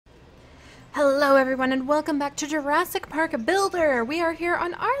Hello everyone and welcome back to Jurassic Park Builder! We are here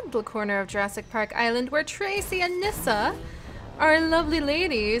on our little corner of Jurassic Park Island where Tracy and Nissa, our lovely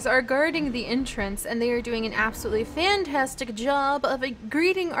ladies, are guarding the entrance, and they are doing an absolutely fantastic job of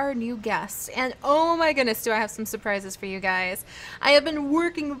greeting our new guests. And oh my goodness, do I have some surprises for you guys. I have been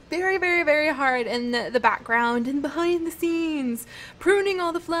working very hard in the background and behind the scenes, pruning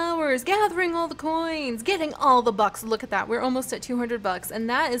all the flowers, gathering all the coins, getting all the bucks. Look at that, we're almost at 200 bucks, and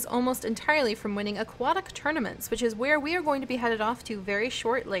that is almost entirely from winning aquatic tournaments, which is where we are going to be headed off to very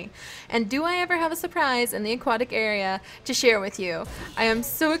shortly. And do I ever have a surprise in the aquatic area to share with you? I am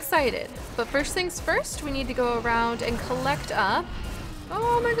so excited. But first things first, we need to go around and collect up.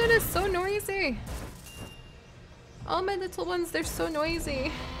 Oh my goodness, so noisy. All my little ones, they're so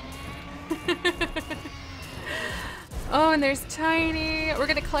noisy. Oh, and there's Tiny. We're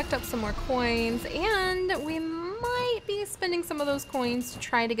gonna collect up some more coins, and we might be spending some of those coins to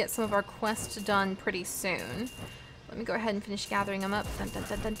try to get some of our quests done pretty soon. Let me go ahead and finish gathering them up. Dun dun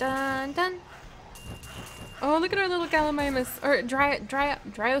dun dun dun dun. Oh, look at our little Gallimimus, or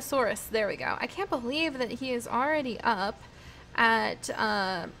Dryosaurus. There we go. I can't believe that he is already up at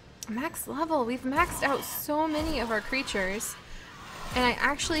max level. We've maxed out so many of our creatures, and I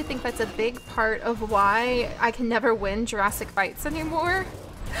actually think that's a big part of why I can never win Jurassic fights anymore.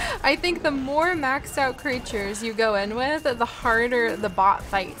 I think the more maxed out creatures you go in with, the harder the bot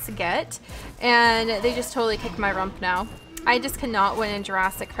fights get, and they just totally kick my rump now. I just cannot win in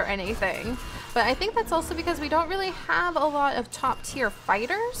Jurassic for anything. But I think that's also because we don't really have a lot of top tier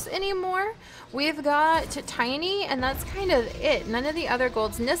fighters anymore. We've got Tiny, and that's kind of it. None of the other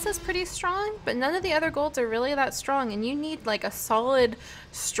golds. Nissa's pretty strong, but none of the other golds are really that strong, and you need like a solid,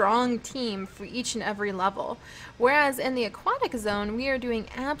 strong team for each and every level. Whereas in the aquatic zone, we are doing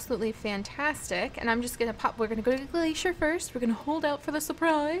absolutely fantastic, and I'm just gonna pop, we're gonna go to Glacier first. We're gonna hold out for the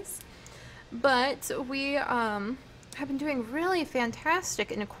surprise. But we, have been doing really fantastic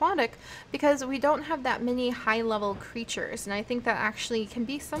in aquatic because we don't have that many high-level creatures, and I think that actually can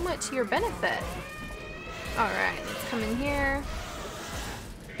be somewhat to your benefit. Alright, let's come in here.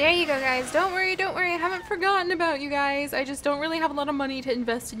 There you go, guys. Don't worry, I haven't forgotten about you guys. I just don't really have a lot of money to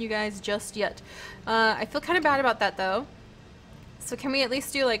invest in you guys just yet. I feel kind of bad about that, though. So can we at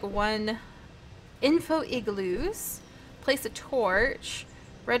least do like one info igloos, place a torch,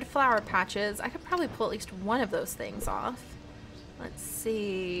 red flower patches? I could probably pull at least one of those things off. Let's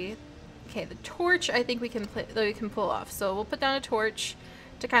see. Okay, the torch I think we can pull off. So we'll put down a torch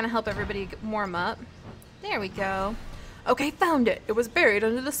to kind of help everybody warm up. There we go. Okay, found it. It was buried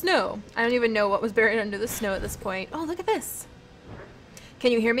under the snow. I don't even know what was buried under the snow at this point. Oh, look at this.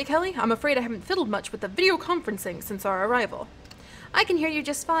 Can you hear me, Kelly? I'm afraid I haven't fiddled much with the video conferencing since our arrival. I can hear you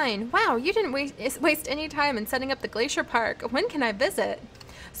just fine. Wow, you didn't waste any time in setting up the Glacier Park. When can I visit?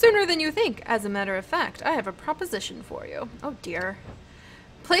 Sooner than you think. As a matter of fact, I have a proposition for you. Oh dear.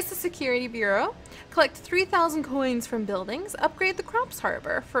 Place a security bureau, collect 3,000 coins from buildings, upgrade the crops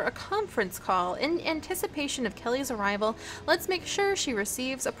harbor for a conference call. In anticipation of Kelly's arrival, let's make sure she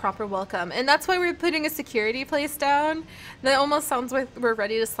receives a proper welcome. And that's why we're putting a security place down. That almost sounds like we're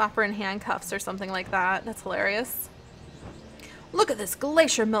ready to slap her in handcuffs or something like that. That's hilarious. Look at this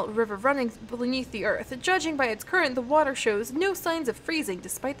glacier melt river running beneath the earth. Judging by its current, the water shows no signs of freezing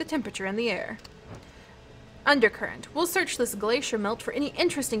despite the temperature in the air. Undercurrent. We'll search this glacier melt for any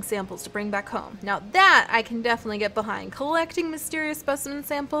interesting samples to bring back home. Now that I can definitely get behind. Collecting mysterious specimen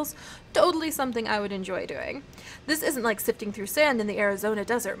samples, totally something I would enjoy doing. This isn't like sifting through sand in the Arizona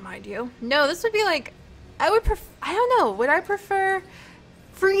desert, mind you. No, this would be like, I don't know, would I prefer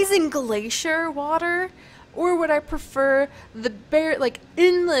freezing glacier water? Or would I prefer the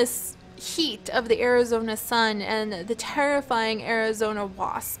endless heat of the Arizona sun and the terrifying Arizona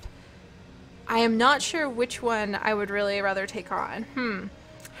wasp? I am not sure which one I would really rather take on.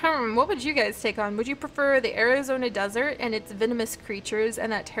 What would you guys take on? Would you prefer the Arizona desert and its venomous creatures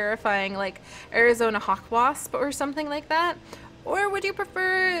and that terrifying like Arizona hawk wasp or something like that? Or would you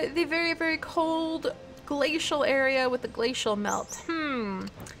prefer the very cold glacial area with the glacial melt?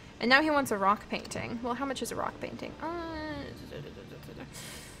 And now he wants a rock painting. Well, how much is a rock painting?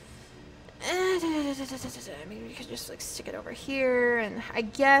 Maybe we could just like stick it over here, and I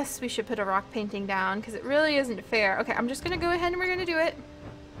guess we should put a rock painting down because it really isn't fair. Okay, I'm just gonna go ahead and we're gonna do it.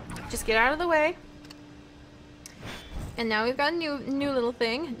 Just get out of the way. And now we've got a new little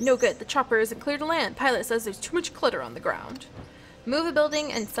thing. No good. The chopper isn't clear to land. Pilot says there's too much clutter on the ground. Move a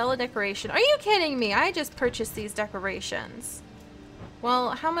building and sell a decoration. Are you kidding me? I just purchased these decorations.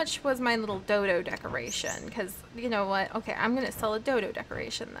 Well, how much was my little dodo decoration? Because, you know what? Okay, I'm going to sell a dodo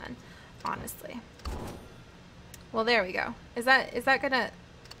decoration then, honestly. Well, there we go. Is that going to...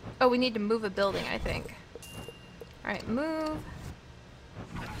 Oh, we need to move a building, I think. Alright, move.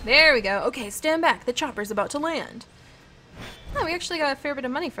 There we go. Okay, stand back. The chopper's about to land. Oh, we actually got a fair bit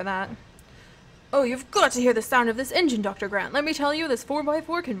of money for that. Oh, you've got to hear the sound of this engine, Dr. Grant. Let me tell you, this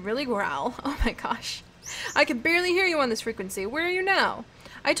 4x4 can really growl. Oh my gosh. I can barely hear you on this frequency. Where are you now?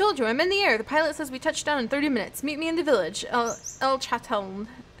 I told you, I'm in the air. The pilot says we touch down in 30 minutes. Meet me in the village. El Chatel.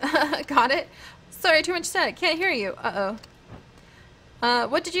 Got it? Sorry, too much static. Can't hear you. Uh-oh.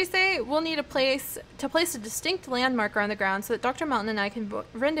 What did you say? We'll need to place a distinct landmarker on the ground so that Dr. Mountain and I can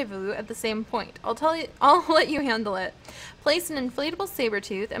rendezvous at the same point. I'll let you handle it. Place an inflatable saber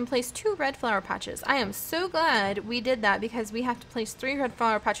tooth and place 2 red flower patches. I am so glad we did that because we have to place 3 red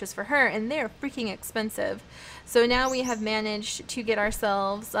flower patches for her and they're freaking expensive. So now we have managed to get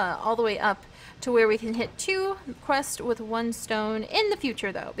ourselves all the way up to where we can hit 2 quests with 1 stone in the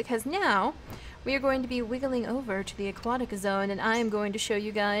future though, because now we are going to be wiggling over to the aquatic zone and I am going to show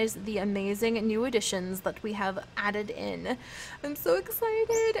you guys the amazing new additions that we have added in. I'm so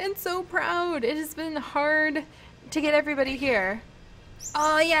excited and so proud. It has been hard to get everybody here.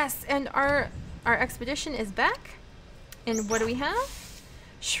 Oh yes, and our expedition is back. And what do we have?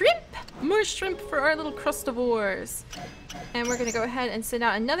 Shrimp! More shrimp for our little crustivores. And we're gonna go ahead and send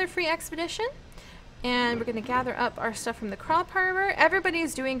out another free expedition. And we're going to gather up our stuff from the crop harbor.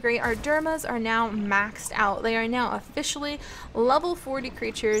 Everybody's doing great. Our dermas are now maxed out. They are now officially level 40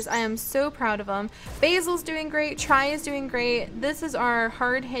 creatures. I am so proud of them. Basil's doing great. Tri is doing great. This is our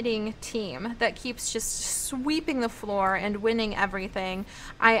hard-hitting team that keeps just sweeping the floor and winning everything.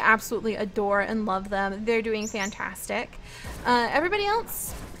 I absolutely adore and love them. They're doing fantastic. Everybody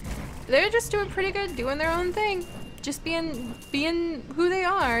else, they're just doing pretty good, doing their own thing. Just being who they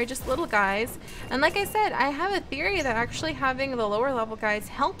are, just little guys. And like I said, I have a theory that actually having the lower level guys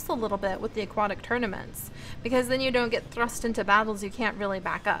helps a little bit with the aquatic tournaments, because then you don't get thrust into battles you can't really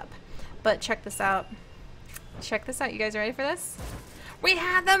back up. But check this out. Check this out. You guys ready for this? We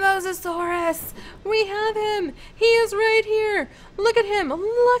have the MOSASAURUS! We have him! He is right here! Look at him!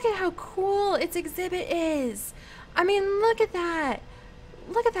 Look at how cool its exhibit is! I mean, look at that!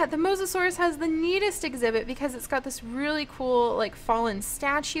 Look at that, the MOSASAURUS has the neatest exhibit because it's got this really cool like fallen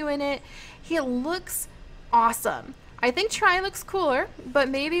statue in it. He looks awesome. I think Tri looks cooler, but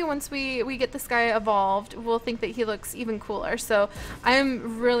maybe once we get this guy evolved, we'll think that he looks even cooler. So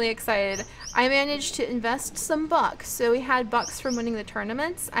I'm really excited. I managed to invest some bucks. So we had bucks from winning the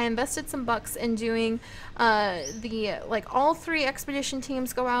tournaments. I invested some bucks in doing all 3 expedition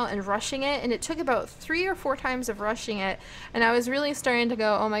teams go out and rushing it, and it took about 3 or 4 times of rushing it, and I was really starting to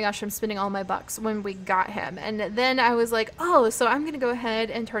go, oh my gosh, I'm spending all my bucks when we got him. And then I was like, oh, so I'm gonna go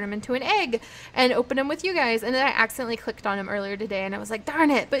ahead and turn him into an egg and open him with you guys. And then I accidentally clicked on him earlier today and I was like, darn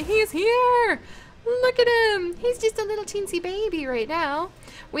it, but he's here. Look at him! He's just a little teensy baby right now.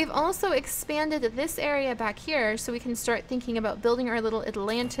 We've also expanded this area back here so we can start thinking about building our little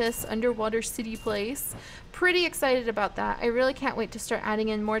Atlantis underwater city place. Pretty excited about that. I really can't wait to start adding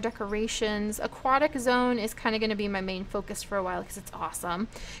in more decorations. Aquatic zone is kind of going to be my main focus for a while because it's awesome.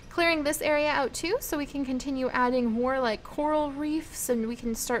 Clearing this area out too so we can continue adding more like coral reefs, and we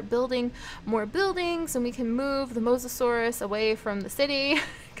can start building more buildings, and we can move the MOSASAURUS away from the city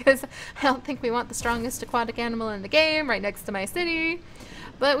because I don't think we want the strongest aquatic animal in the game right next to my city.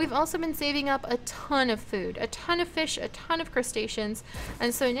 But we've also been saving up a ton of food, a ton of fish, a ton of crustaceans.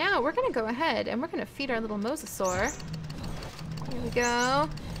 And so now we're going to go ahead and we're going to feed our little mosasaur. Here we go.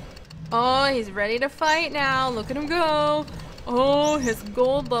 Oh, he's ready to fight now. Look at him go. Oh, his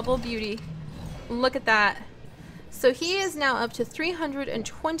gold level beauty. Look at that. So he is now up to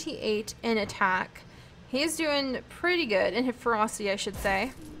 328 in attack. He's doing pretty good in ferocity, I should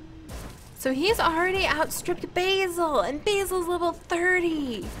say. So he's already outstripped Basil, and Basil's level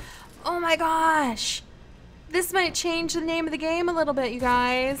 30. Oh my gosh. This might change the name of the game a little bit, you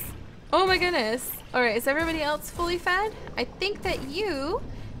guys. Oh my goodness. All right, is everybody else fully fed? I think that you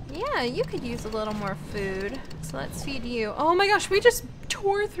could use a little more food. So let's feed you. Oh my gosh, we just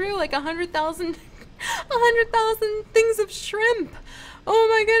tore through like 100,000 things of shrimp. Oh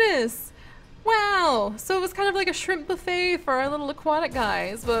my goodness. Wow, so it was kind of like a shrimp buffet for our little aquatic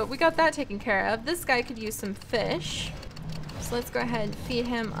guys, but we got that taken care of. This guy could use some fish, so let's go ahead and feed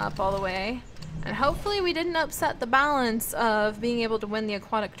him up all the way. And hopefully we didn't upset the balance of being able to win the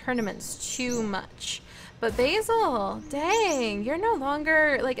aquatic tournaments too much. But Basil, dang, you're no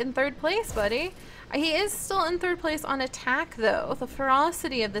longer like in 3rd place, buddy. He is still in 3rd place on attack though. The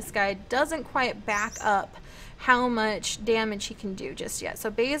ferocity of this guy doesn't quite back up how much damage he can do just yet.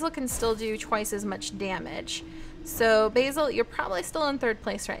 So Basil can still do twice as much damage. So Basil, you're probably still in 3rd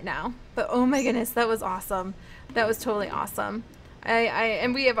place right now. But oh my goodness, that was awesome. That was totally awesome.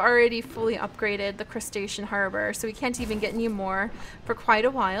 And we have already fully upgraded the crustacean harbor, so we can't even get any more for quite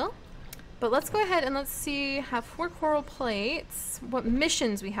a while. But let's go ahead and let's see, have 4 coral plates. What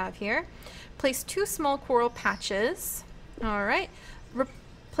missions we have here. Place 2 small coral patches. All right.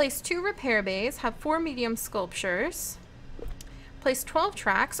 Place 2 repair bays, have 4 medium sculptures. Place 12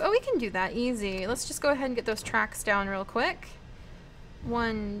 tracks. Oh, we can do that easy. Let's just go ahead and get those tracks down real quick.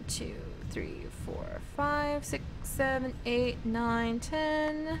 1, 2, 3, 4, 5, 6, 7, 8, 9,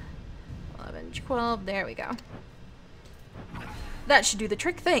 10, 11, 12. There we go. That should do the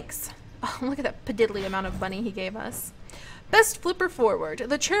trick. Thanks. Oh, look at that piddly amount of money he gave us. Best flipper forward.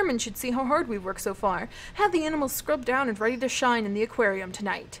 The chairman should see how hard we've worked so far. Have the animals scrubbed down and ready to shine in the aquarium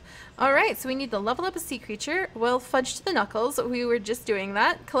tonight. Alright, so we need to level up a sea creature. Well, fudge to the knuckles. We were just doing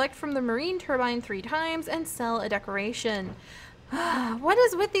that. Collect from the marine turbine 3 times and sell a decoration. What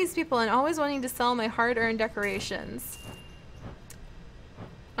is with these people and always wanting to sell my hard-earned decorations?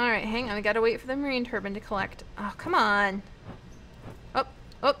 Alright, hang on. I gotta wait for the marine turbine to collect. Oh, come on. Oh,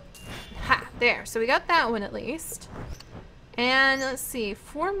 oh. Ha! There. So we got that one at least. And let's see,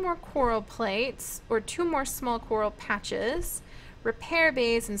 4 more coral plates, or 2 more small coral patches, repair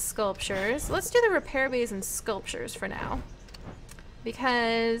bays and sculptures. Let's do the repair bays and sculptures for now.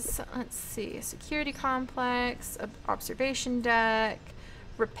 Because, let's see, security complex, observation deck,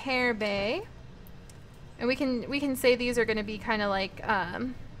 repair bay. And we can say these are going to be kind of like,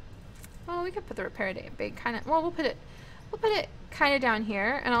 well, we could put the repair bay kind of, well, we'll put it kind of down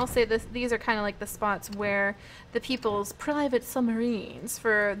here, and I'll say these are kind of like the spots where the people's private submarines,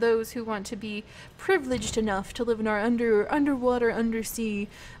 for those who want to be privileged enough to live in our underwater, undersea,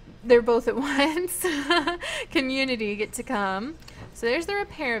 they're both at once, community get to come. So there's the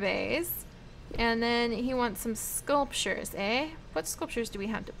repair bays, and then he wants some sculptures, eh? What sculptures do we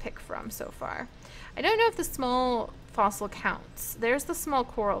have to pick from so far? I don't know if the small fossil counts. There's the small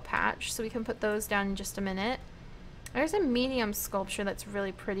coral patch, so we can put those down in just a minute. There's a medium sculpture that's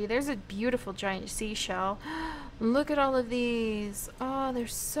really pretty. There's a beautiful giant seashell. Look at all of these. Oh, they're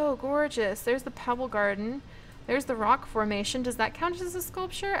so gorgeous. There's the pebble garden. There's the rock formation. Does that count as a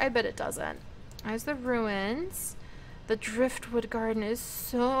sculpture? I bet it doesn't. There's the ruins. The driftwood garden is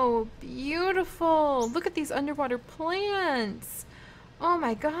so beautiful. Look at these underwater plants. Oh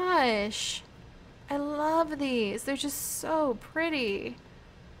my gosh. I love these. They're just so pretty.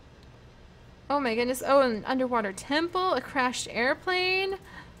 Oh my goodness. Oh, an underwater temple, a crashed airplane.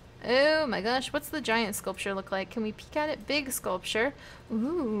 Oh my gosh. What's the giant sculpture look like? Can we peek at it? Big sculpture.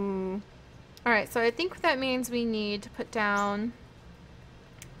 Ooh. Alright, so I think that means we need to put down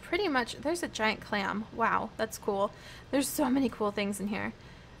pretty much... There's a giant clam. Wow, that's cool. There's so many cool things in here.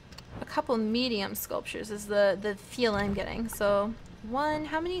 A couple medium sculptures is the feel I'm getting. So,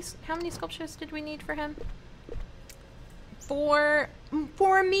 how many sculptures did we need for him? 4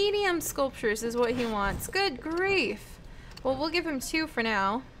 medium sculptures is what he wants. Good grief. Well, we'll give him 2 for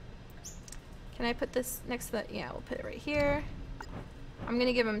now. Can I put this next to the... Yeah, we'll put it right here. I'm going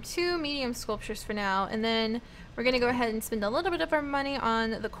to give him 2 medium sculptures for now, and then we're going to go ahead and spend a little bit of our money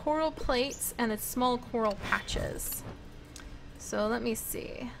on the coral plates and the small coral patches. So let me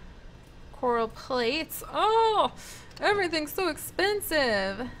see. Coral plates. Oh, everything's so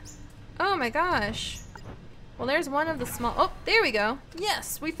expensive. Oh my gosh. Well, there's one of the small... Oh, there we go.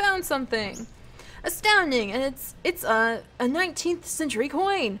 Yes, we found something. Astounding, and it's a 19th century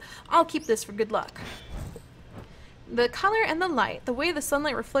coin. I'll keep this for good luck. The color and the light, the way the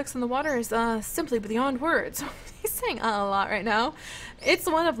sunlight reflects on the water is simply beyond words. He's saying a lot right now. It's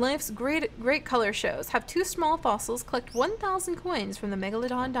one of life's great color shows. Have 2 small fossils, collect 1,000 coins from the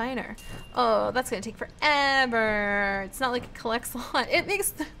Megalodon Diner. Oh, that's gonna take forever. It's not like it collects a lot. It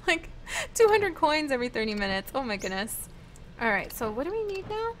makes like 200 coins every 30 minutes. Oh my goodness. Alright, so what do we need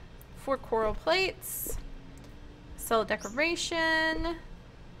now? 4 coral plates. Sell decoration.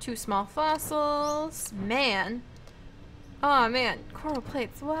 2 small fossils. Man. Oh man, coral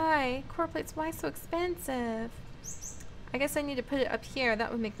plates, why? Coral plates, why so expensive? I guess I need to put it up here.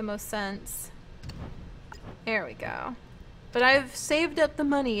 That would make the most sense. There we go. But I've saved up the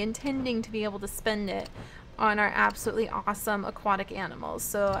money intending to be able to spend it on our absolutely awesome aquatic animals,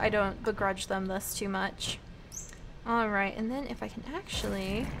 so I don't begrudge them this too much. Alright, and then if I can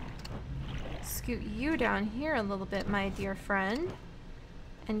actually scoot you down here a little bit, my dear friend,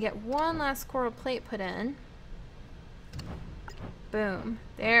 and get one last coral plate put in. Boom.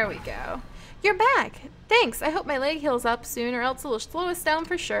 There we go. You're back! Thanks! I hope my leg heals up soon or else it will slow us down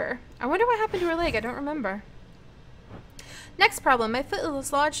for sure. I wonder what happened to her leg. I don't remember. Next problem. My foot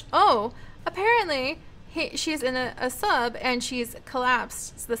is lodged... Oh! Apparently, she's in a sub and she's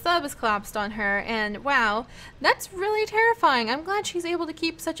collapsed. The sub is collapsed on her, and wow, that's really terrifying. I'm glad she's able to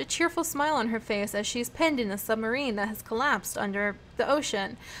keep such a cheerful smile on her face as she's pinned in a submarine that has collapsed under the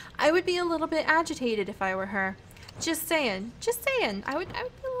ocean. I would be a little bit agitated if I were her. Just saying. Just saying. I would be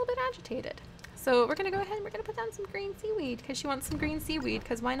a little bit agitated. So we're gonna go ahead and we're gonna put down some green seaweed because she wants some green seaweed,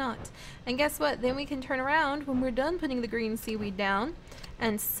 because why not? And guess what? Then we can turn around when we're done putting the green seaweed down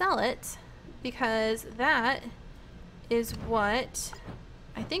and sell it, because that is what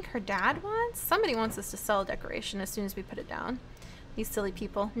I think her dad wants. Somebody wants us to sell a decoration as soon as we put it down. These silly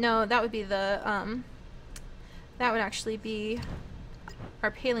people. No, that would be the that would actually be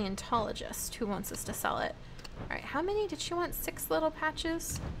our paleontologist who wants us to sell it. Alright, how many did she want? 6 little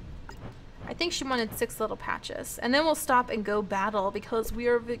patches? I think she wanted 6 little patches. And then we'll stop and go battle, because we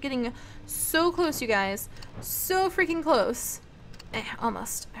are getting so close, you guys. So freaking close.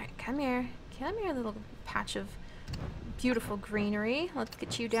 Almost. Alright, come here. Come here, little patch of beautiful greenery. Let's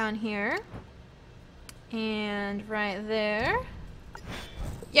get you down here. And right there.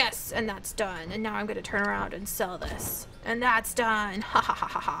 Yes, and that's done. And now I'm going to turn around and sell this. And that's done. Ha ha ha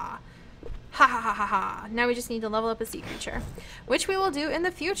ha ha. Ha ha ha ha ha. Now we just need to level up a sea creature, which we will do in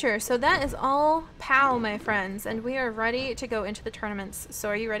the future. So that is all POW, my friends, and we are ready to go into the tournaments. So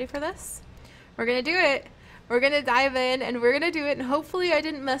are you ready for this? We're gonna do it. We're gonna dive in and we're gonna do it, and hopefully I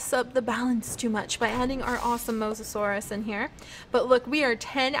didn't mess up the balance too much by adding our awesome MOSASAURUS in here. But look, we are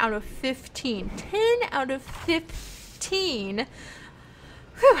 10 out of 15. 10 out of 15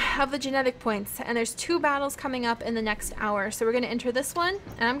 of the genetic points, and there's 2 battles coming up in the next hour, so we're going to enter this one,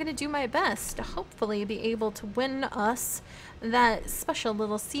 and I'm going to do my best to hopefully be able to win us that special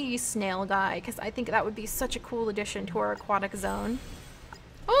little sea snail guy, because I think that would be such a cool addition to our aquatic zone.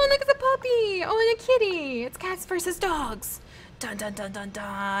 Oh, look at the puppy! Oh, and a kitty! It's cats versus dogs! Dun dun dun dun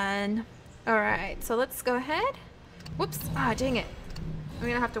dun! Alright, so let's go ahead. Whoops! Ah, dang it. I'm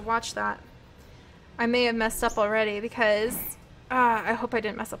going to have to watch that. I may have messed up already, because I hope I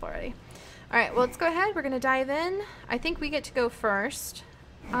didn't mess up already. Alright, well, let's go ahead. We're going to dive in. I think we get to go first.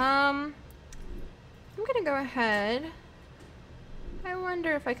 I'm going to go ahead. I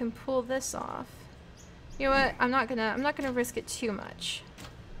wonder if I can pull this off. You know what? I'm not gonna risk it too much.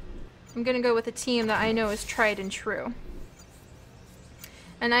 I'm going to go with a team that I know is tried and true.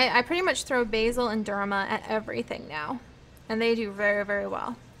 And I pretty much throw Basil and Derma at everything now. And they do very, very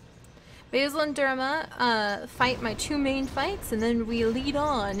well. Basil and Derma fight my 2 main fights, and then we lead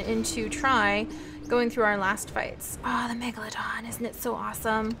on into going through our last fights. Oh, the Megalodon, isn't it so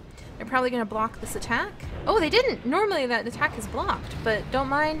awesome? They're probably going to block this attack. Oh, they didn't! Normally that attack is blocked, but don't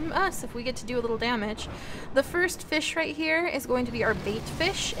mind us if we get to do a little damage. The first fish right here is going to be our bait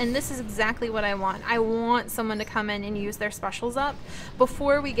fish, and this is exactly what I want. I want someone to come in and use their specials up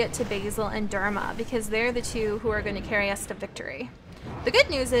before we get to Basil and Derma, because they're the 2 who are going to carry us to victory. The good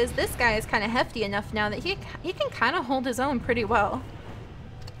news is this guy is kind of hefty enough now that he can kind of hold his own pretty well.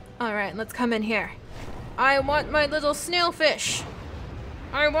 Alright, let's come in here. I want my little snail fish.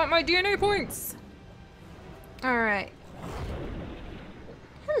 I want my DNA points. Alright.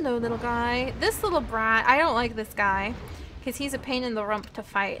 Hello, little guy. This little brat, I don't like this guy, because he's a pain in the rump to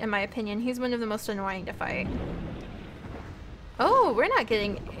fight, in my opinion. He's one of the most annoying to fight. Oh, we're not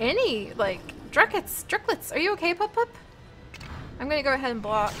getting any, like, Drucklets. Are you okay, Pup? I'm gonna go ahead and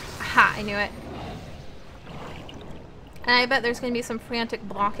block. Aha, I knew it. And I bet there's gonna be some frantic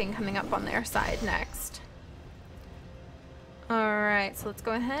blocking coming up on their side next. Alright, so let's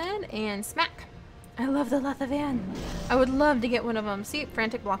go ahead and smack. I love the Lethavan. I would love to get one of them. See,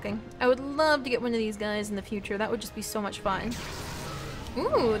 frantic blocking. I would love to get one of these guys in the future. That would just be so much fun.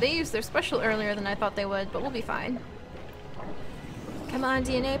 Ooh, they used their special earlier than I thought they would, but we'll be fine. Come on,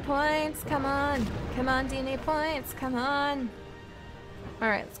 DNA points. Come on. Come on, DNA points. Come on.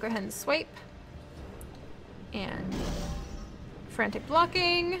 Alright, let's go ahead and swipe. And frantic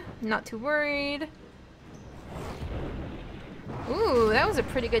blocking. Not too worried. Ooh, that was a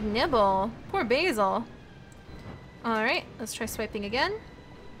pretty good nibble. Poor Basil. Alright, let's try swiping again.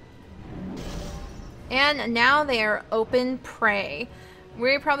 And now they are open prey.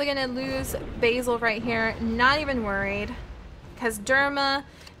 We're probably going to lose Basil right here. Not even worried. Because Derma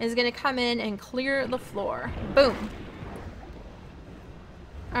is going to come in and clear the floor. Boom.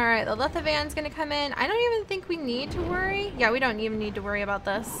 Alright, the Lethavan's gonna come in. I don't even think we need to worry. Yeah, we don't even need to worry about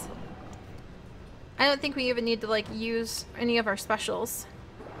this. I don't think we even need to, like, use any of our specials.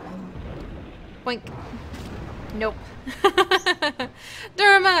 Boink. Nope.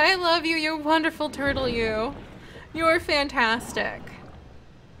 Derma, I love you, you wonderful turtle, you. You're fantastic.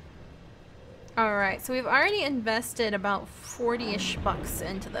 Alright, so we've already invested about 40-ish bucks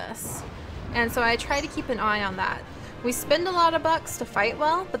into this. And so I try to keep an eye on that. We spend a lot of bucks to fight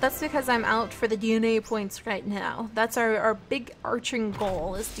well, but that's because I'm out for the DNA points right now. That's our big arching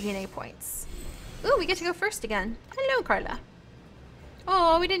goal, is DNA points. Ooh, we get to go first again. Hello, Carla.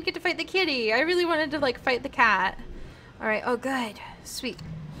 Oh, we didn't get to fight the kitty. I really wanted to, like, fight the cat. Alright, oh good. Sweet.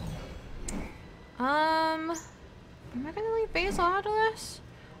 Am I gonna leave Basil out of this?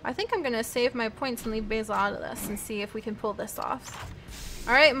 I think I'm gonna save my points and leave Basil out of this and see if we can pull this off.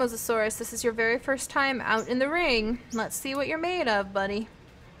 Alright, MOSASAURUS, this is your very first time out in the ring. Let's see what you're made of, buddy.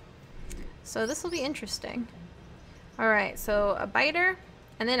 So this will be interesting. Alright, so a biter,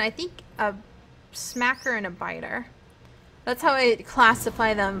 and then I think a smacker and a biter. That's how I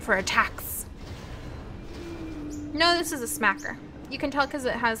classify them for attacks. No, this is a smacker. You can tell because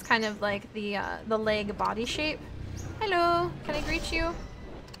it has kind of like the leg body shape. Hello, can I greet you?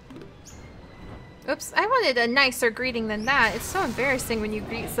 Oops, I wanted a nicer greeting than that. It's so embarrassing when you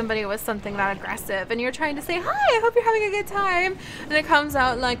greet somebody with something that aggressive and you're trying to say, hi, I hope you're having a good time. And it comes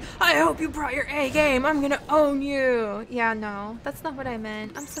out like, I hope you brought your A game. I'm gonna own you. Yeah, no, that's not what I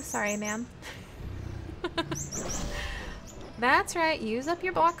meant. I'm so sorry, ma'am. That's right, use up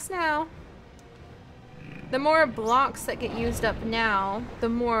your blocks now. The more blocks that get used up now, the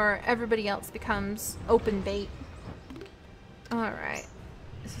more everybody else becomes open bait. Alright.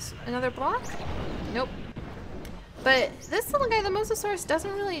 Is this another block? Nope. But this little guy, the MOSASAURUS,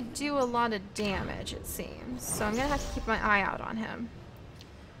 doesn't really do a lot of damage, it seems. So I'm gonna have to keep my eye out on him.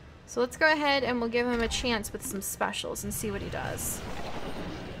 So let's go ahead and we'll give him a chance with some specials and see what he does.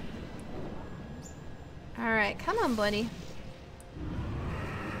 Alright, come on, buddy.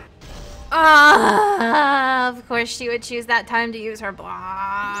 Ah, of course she would choose that time to use her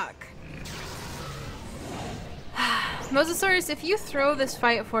block. MOSASAURUS, if you throw this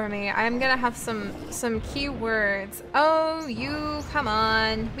fight for me, I'm gonna have some key words. Oh, you, come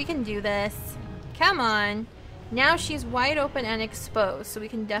on. We can do this. Come on. Now she's wide open and exposed, so we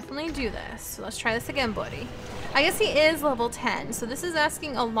can definitely do this. So let's try this again, buddy. I guess he is level 10, so this is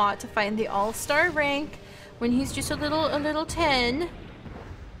asking a lot to find the all-star rank when he's just a little 10.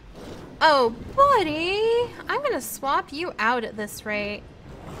 Oh, buddy! I'm gonna swap you out at this rate.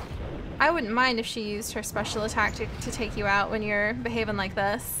 I wouldn't mind if she used her special attack to take you out when you're behaving like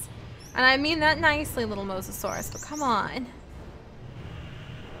this. And I mean that nicely, little MOSASAURUS, but come on.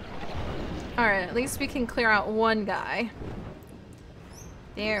 Alright, at least we can clear out one guy.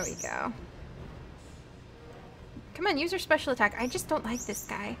 There we go. Come on, use your special attack. I just don't like this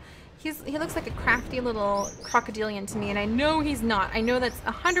guy. He looks like a crafty little crocodilian to me, and I know he's not. I know that's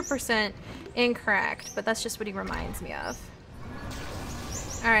 100% incorrect, but that's just what he reminds me of.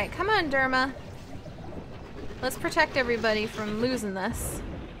 Alright, come on, Derma. Let's protect everybody from losing this.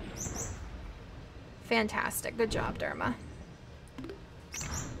 Fantastic. Good job, Derma.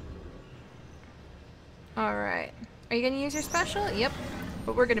 Alright. Are you going to use your special? Yep.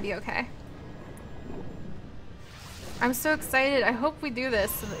 But we're going to be okay. I'm so excited. I hope we do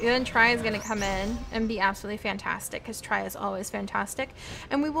this. Then Tri is going to come in and be absolutely fantastic, because Tri is always fantastic.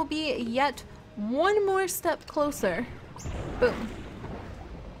 And we will be yet one more step closer. Boom.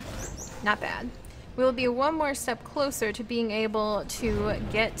 Not bad. We will be one more step closer to being able to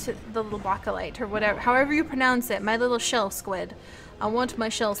get to the little Bacalite, or whatever, however you pronounce it. My little shell squid. I want my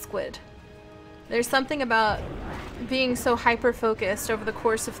shell squid. There's something about being so hyper-focused over the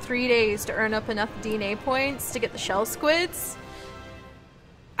course of 3 days to earn up enough DNA points to get the shell squids.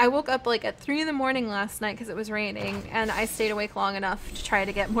 I woke up like at 3 in the morning last night because it was raining, and I stayed awake long enough to try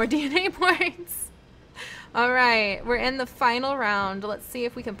to get more DNA points. Alright, we're in the final round. Let's see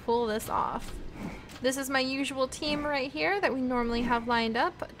if we can pull this off. This is my usual team right here that we normally have lined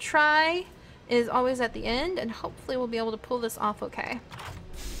up. Tri is always at the end, and hopefully we'll be able to pull this off okay.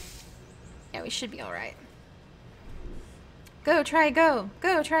 Yeah, we should be alright. Go, Tri, go!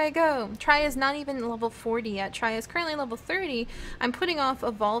 Go, Tri, go! Tri is not even level 40 yet. Tri is currently level 30. I'm putting off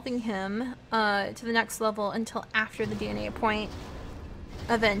evolving him to the next level until after the DNA point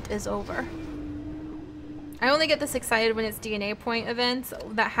event is over. I only get this excited when it's DNA point events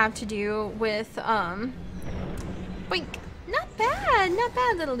that have to do with, boink! Not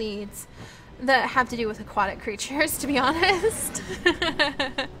bad little leads. That have to do with aquatic creatures, to be honest.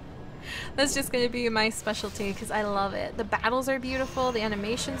 That's just going to be my specialty because I love it. The battles are beautiful, the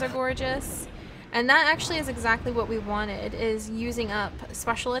animations are gorgeous, and that actually is exactly what we wanted, is using up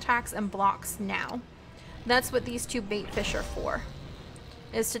special attacks and blocks now. That's what these two bait fish are for,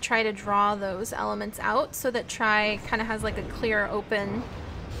 is to try to draw those elements out so that Tri kind of has like a clear open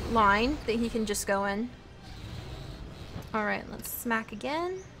line that he can just go in. Alright, let's smack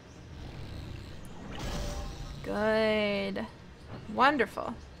again. Good.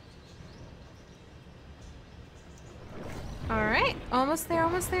 Wonderful. Alright, almost there,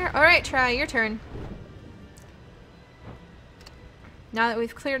 almost there. Alright, Tri, your turn. Now that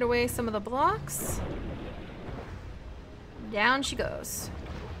we've cleared away some of the blocks, down she goes.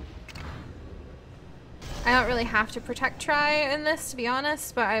 I don't really have to protect Tri in this, to be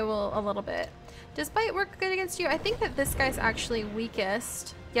honest, but I will a little bit. Does bite work good against you? I think that this guy's actually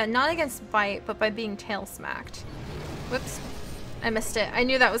weakest. Yeah, not against bite, but by being tail smacked. Whoops. I missed it. I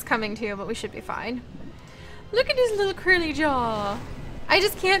knew that was coming too, but we should be fine. Look at his little curly jaw. I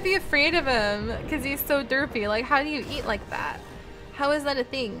just can't be afraid of him because he's so derpy. Like, how do you eat like that? How is that a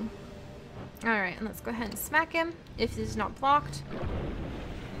thing? Alright, and let's go ahead and smack him if he's not blocked.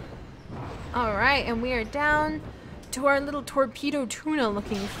 Alright, and we are down to our little torpedo tuna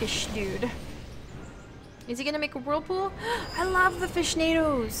looking fish dude. Is he gonna make a whirlpool? I love the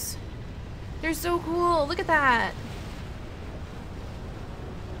fishnados. They're so cool. Look at that.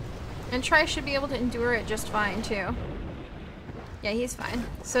 And Tri should be able to endure it just fine too. Yeah, he's fine.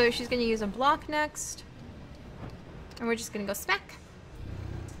 So she's gonna use a block next. And we're just gonna go smack.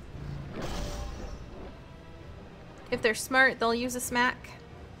 If they're smart, they'll use a smack.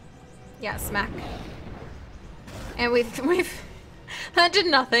 Yeah, smack. And we've that did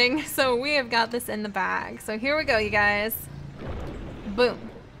nothing. So we have got this in the bag. So here we go, you guys. Boom.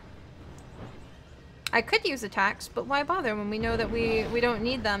 I could use attacks, but why bother when we know that we don't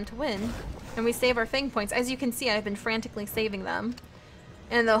need them to win? And we save our fang points. As you can see, I've been frantically saving them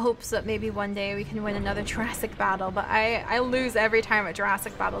in the hopes that maybe one day we can win another Jurassic battle. But I lose every time at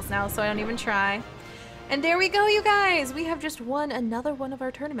Jurassic battles now, so I don't even try. And there we go, you guys! We have just won another one of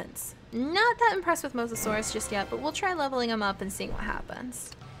our tournaments. Not that impressed with MOSASAURUS just yet, but we'll try leveling him up and seeing what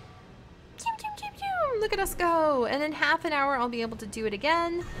happens. Look at us go! And in half an hour, I'll be able to do it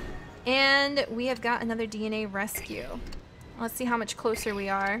again. And we have got another DNA rescue. Let's see how much closer we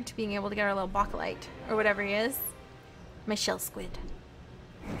are to being able to get our little Bacalite, or whatever he is. My shell squid.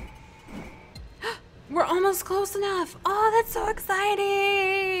 We're almost close enough. Oh, that's so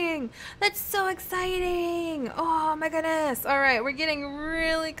exciting. That's so exciting. Oh my goodness. All right, we're getting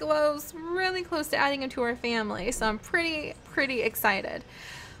really close to adding him to our family. So I'm pretty excited.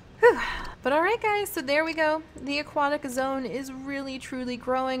 Whew. But all right, guys, so there we go. The aquatic zone is really, truly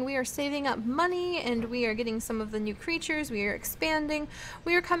growing. We are saving up money and we are getting some of the new creatures. We are expanding.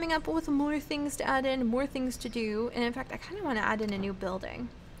 We are coming up with more things to add in, more things to do. And in fact, I kind of want to add in a new building.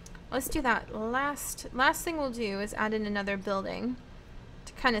 Let's do that. Last thing we'll do is add in another building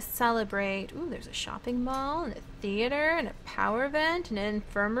to kind of celebrate. Ooh, there's a shopping mall and a theater and a power vent and an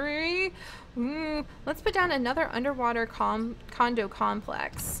infirmary. Ooh, let's put down another underwater condo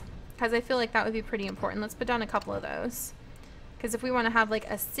complex because I feel like that would be pretty important. Let's put down a couple of those because if we want to have like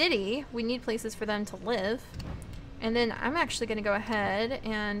a city, we need places for them to live. And then I'm actually going to go ahead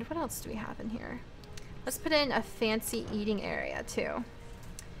and what else do we have in here? Let's put in a fancy eating area too.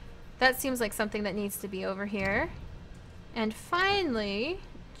 That seems like something that needs to be over here. And finally,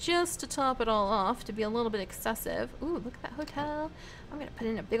 just to top it all off, to be a little bit excessive, ooh, look at that hotel. I'm gonna put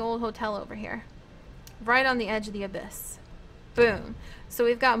in a big old hotel over here. Right on the edge of the abyss. Boom. So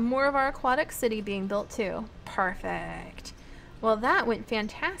we've got more of our aquatic city being built too. Perfect. Well, that went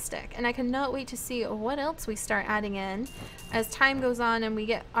fantastic. And I cannot wait to see what else we start adding in as time goes on and we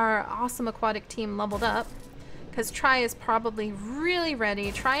get our awesome aquatic team leveled up. Because Tri is probably really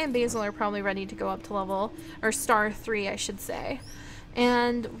ready. Tri and Basil are probably ready to go up to level, or star 3, I should say.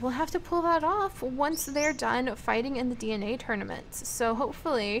 And we'll have to pull that off once they're done fighting in the DNA tournaments. So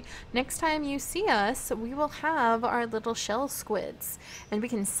hopefully, next time you see us, we will have our little shell squids. And we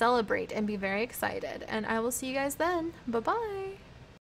can celebrate and be very excited. And I will see you guys then. Bye-bye.